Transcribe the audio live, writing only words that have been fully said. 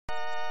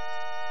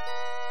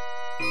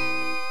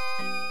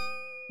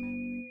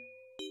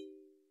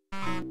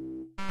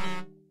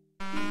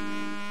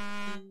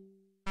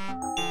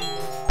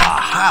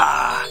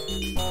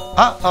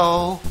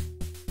Uh-oh.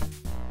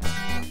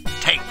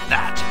 Take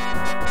that.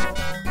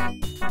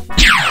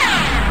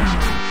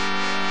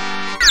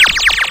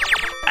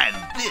 And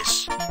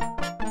this.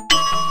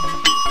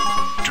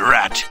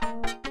 Drat.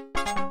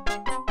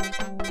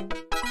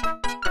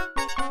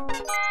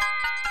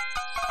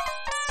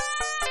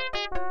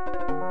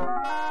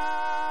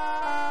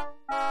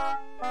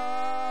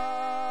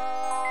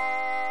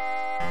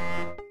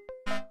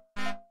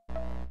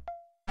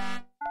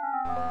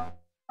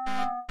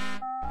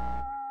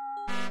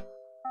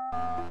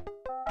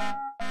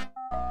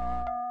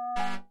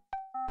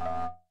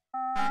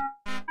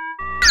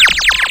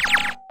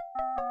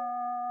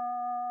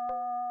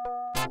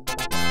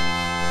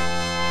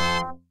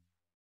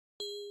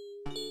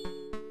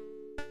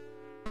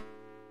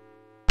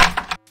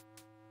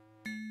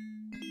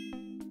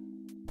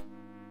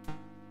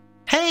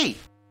 Hey!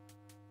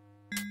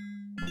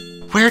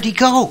 Where'd he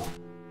go?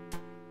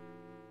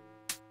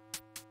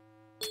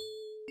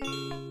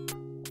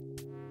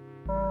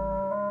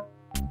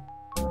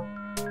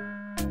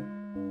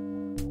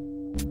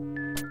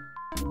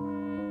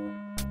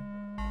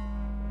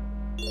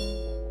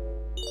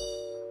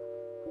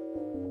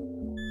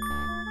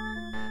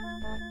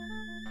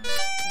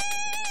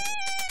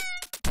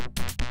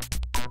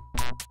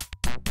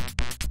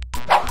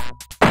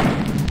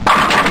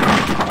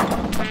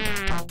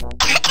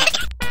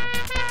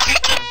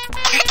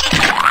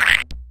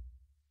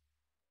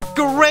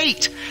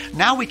 Great!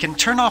 Now we can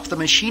turn off the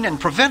machine and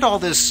prevent all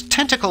this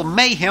tentacle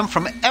mayhem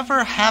from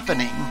ever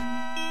happening.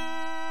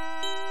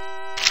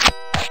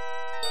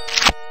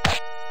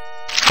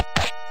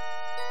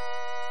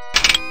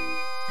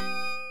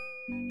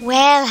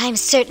 Well, I'm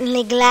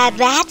certainly glad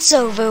that's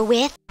over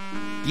with.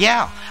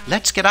 Yeah,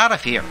 let's get out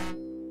of here.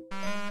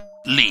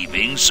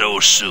 Leaving so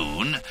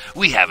soon?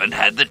 We haven't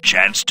had the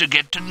chance to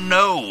get to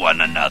know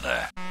one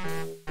another.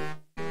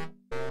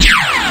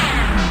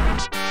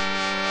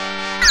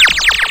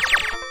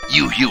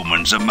 You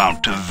humans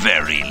amount to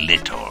very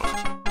little.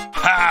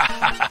 Ha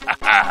ha ha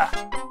ha!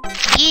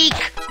 Eek!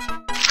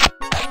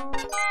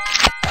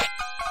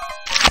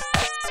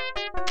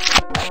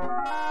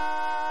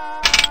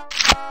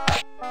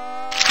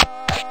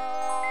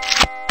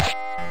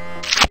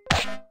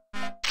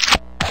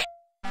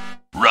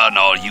 Run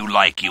all you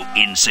like, you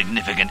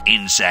insignificant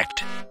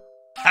insect.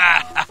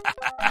 Ha ha ha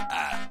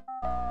ha!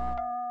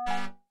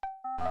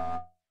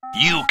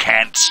 You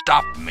can't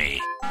stop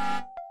me.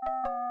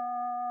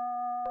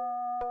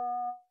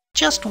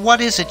 Just what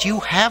is it you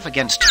have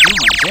against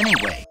humans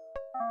anyway?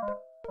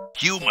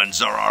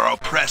 Humans are our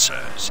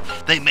oppressors.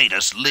 They made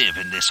us live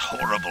in this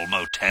horrible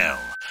motel.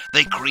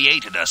 They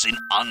created us in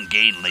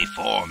ungainly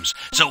forms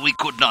so we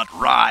could not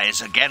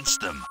rise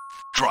against them.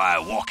 Try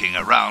walking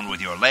around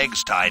with your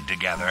legs tied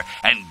together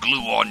and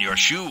glue on your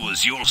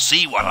shoes. You'll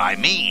see what I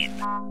mean.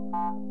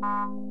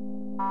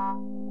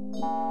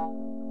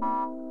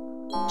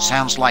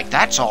 Sounds like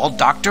that's all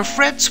Dr.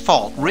 Fred's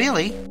fault,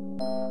 really.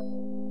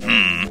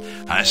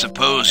 I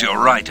suppose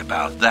you're right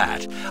about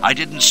that. I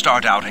didn't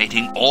start out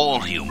hating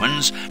all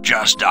humans,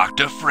 just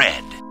Dr.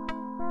 Fred.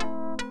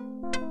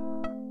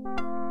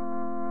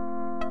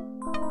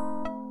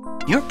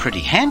 You're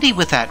pretty handy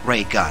with that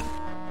ray gun.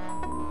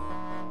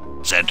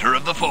 Center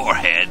of the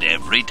forehead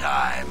every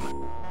time.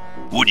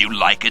 Would you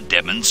like a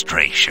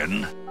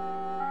demonstration?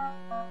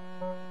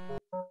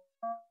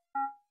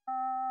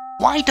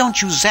 Why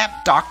don't you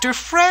zap Dr.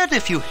 Fred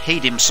if you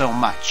hate him so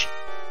much?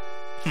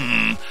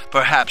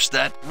 Perhaps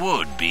that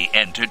would be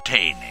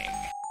entertaining.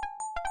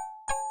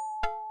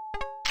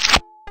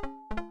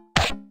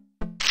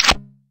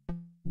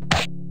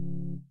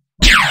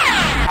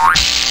 Oh,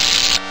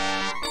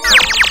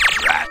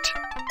 drat.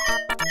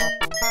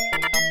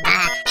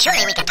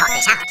 Surely we can talk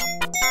this out.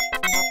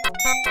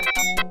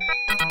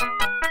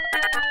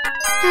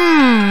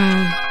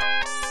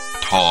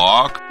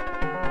 Talk?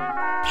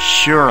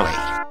 Surely.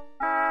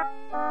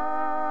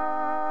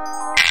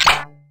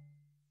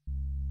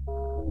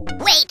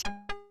 Wait!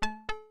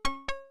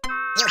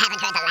 You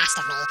haven't heard the last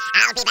of me.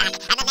 I'll be back,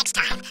 and the next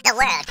time, the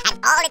world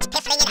and all its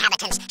piffling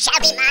inhabitants shall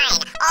be mine.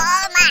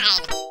 All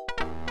mine!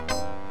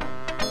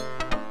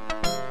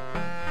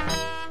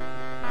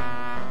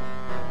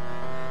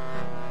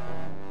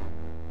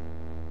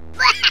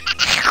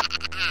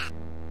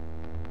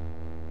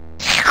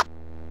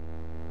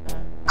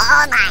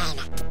 All mine.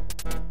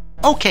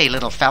 Okay,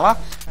 little fella.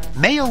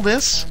 Mail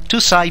this to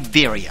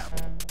Siberia.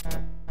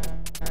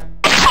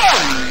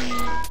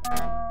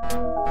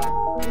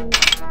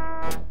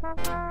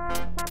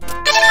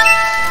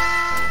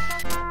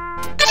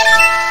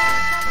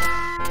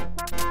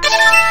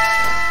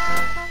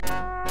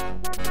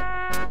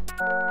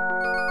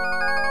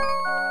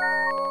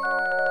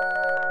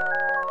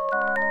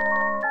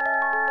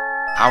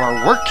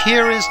 Our work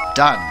here is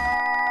done.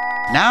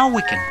 Now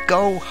we can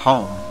go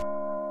home.